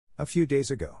A few days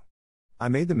ago, I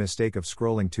made the mistake of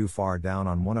scrolling too far down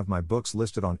on one of my books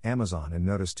listed on Amazon and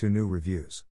noticed 2 new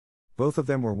reviews. Both of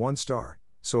them were 1 star,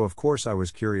 so of course I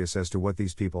was curious as to what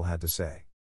these people had to say.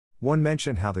 One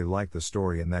mentioned how they liked the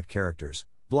story and that characters,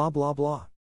 blah blah blah.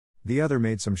 The other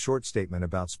made some short statement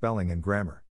about spelling and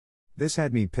grammar. This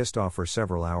had me pissed off for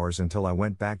several hours until I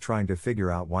went back trying to figure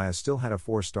out why I still had a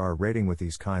 4-star rating with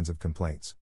these kinds of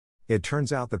complaints. It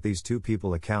turns out that these 2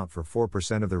 people account for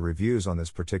 4% of the reviews on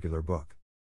this particular book.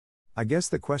 I guess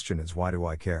the question is, why do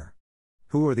I care?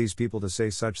 Who are these people to say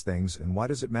such things, and why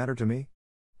does it matter to me?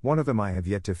 One of them I have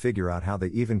yet to figure out how they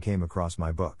even came across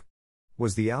my book.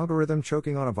 Was the algorithm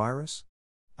choking on a virus?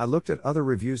 I looked at other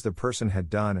reviews the person had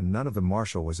done and none of them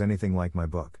Marshall was anything like my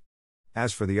book.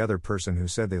 As for the other person who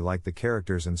said they liked the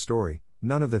characters and story,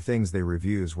 none of the things they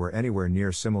reviews were anywhere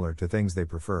near similar to things they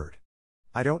preferred.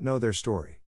 I don't know their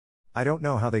story. I don't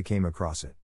know how they came across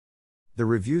it. The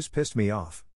reviews pissed me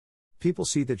off. People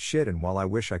see that shit, and while I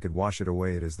wish I could wash it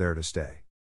away, it is there to stay.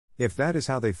 If that is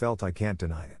how they felt, I can't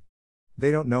deny it.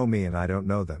 They don't know me and I don't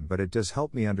know them, but it does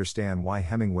help me understand why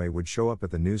Hemingway would show up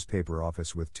at the newspaper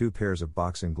office with 2 pairs of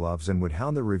boxing gloves and would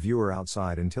hound the reviewer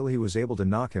outside until he was able to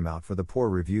knock him out for the poor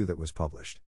review that was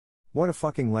published. What a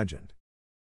fucking legend.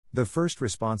 The first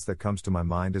response that comes to my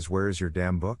mind is, where is your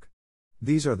damn book?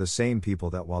 These are the same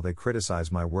people that, while they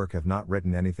criticize my work, have not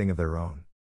written anything of their own.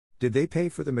 Did they pay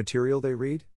for the material they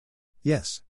read?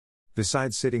 Yes.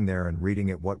 Besides sitting there and reading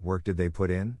it, what work did they put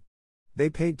in?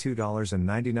 They paid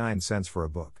 $2.99 for a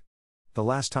book. The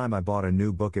last time I bought a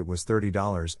new book it was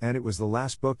 $30, and it was the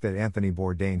last book that Anthony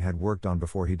Bourdain had worked on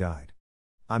before he died.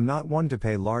 I'm not one to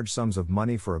pay large sums of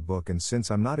money for a book, and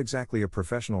since I'm not exactly a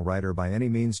professional writer by any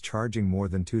means, charging more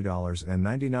than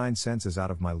 $2.99 is out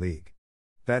of my league.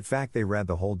 That fact they read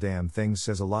the whole damn thing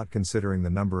says a lot, considering the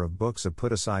number of books I've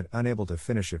put aside unable to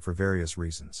finish it for various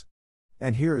reasons.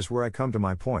 And here is where I come to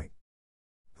my point.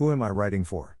 Who am I writing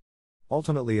for?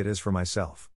 Ultimately it is for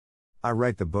myself. I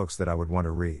write the books that I would want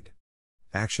to read.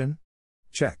 Action?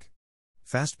 Check.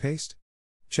 Fast-paced?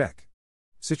 Check.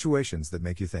 Situations that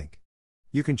make you think.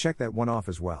 You can check that one off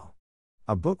as well.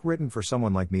 A book written for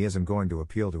someone like me isn't going to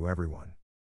appeal to everyone.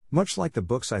 Much like the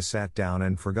books I sat down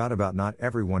and forgot about, not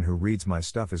everyone who reads my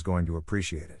stuff is going to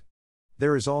appreciate it.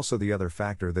 There is also the other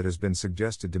factor that has been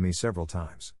suggested to me several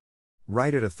times.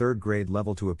 Write at a 3rd grade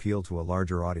level to appeal to a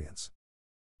larger audience.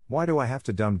 Why do I have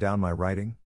to dumb down my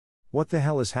writing? What the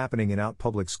hell is happening in out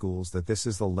public schools that this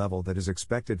is the level that is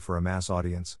expected for a mass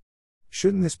audience?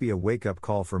 Shouldn't this be a wake-up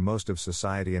call for most of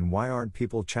society, and why aren't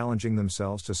people challenging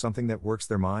themselves to something that works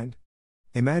their mind?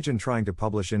 Imagine trying to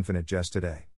publish Infinite Jest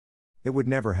today. It would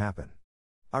never happen.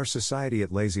 Our society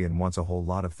is lazy and wants a whole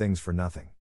lot of things for nothing.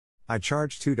 I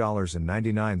charge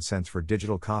 $2.99 for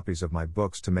digital copies of my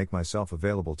books to make myself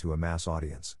available to a mass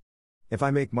audience. If I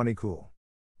make money, cool.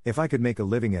 If I could make a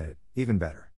living at it, even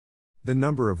better. The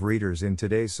number of readers in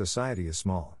today's society is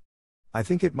small. I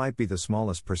think it might be the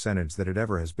smallest percentage that it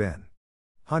ever has been.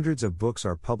 Hundreds of books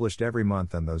are published every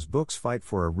month, and those books fight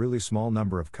for a really small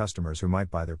number of customers who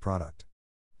might buy their product.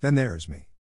 Then there's me.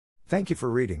 Thank you for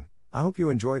reading. I hope you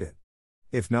enjoyed it.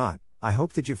 If not, I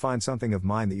hope that you find something of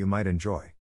mine that you might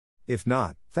enjoy. If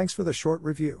not, thanks for the short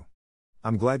review.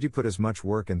 I'm glad you put as much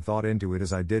work and thought into it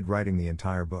as I did writing the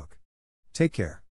entire book. Take care.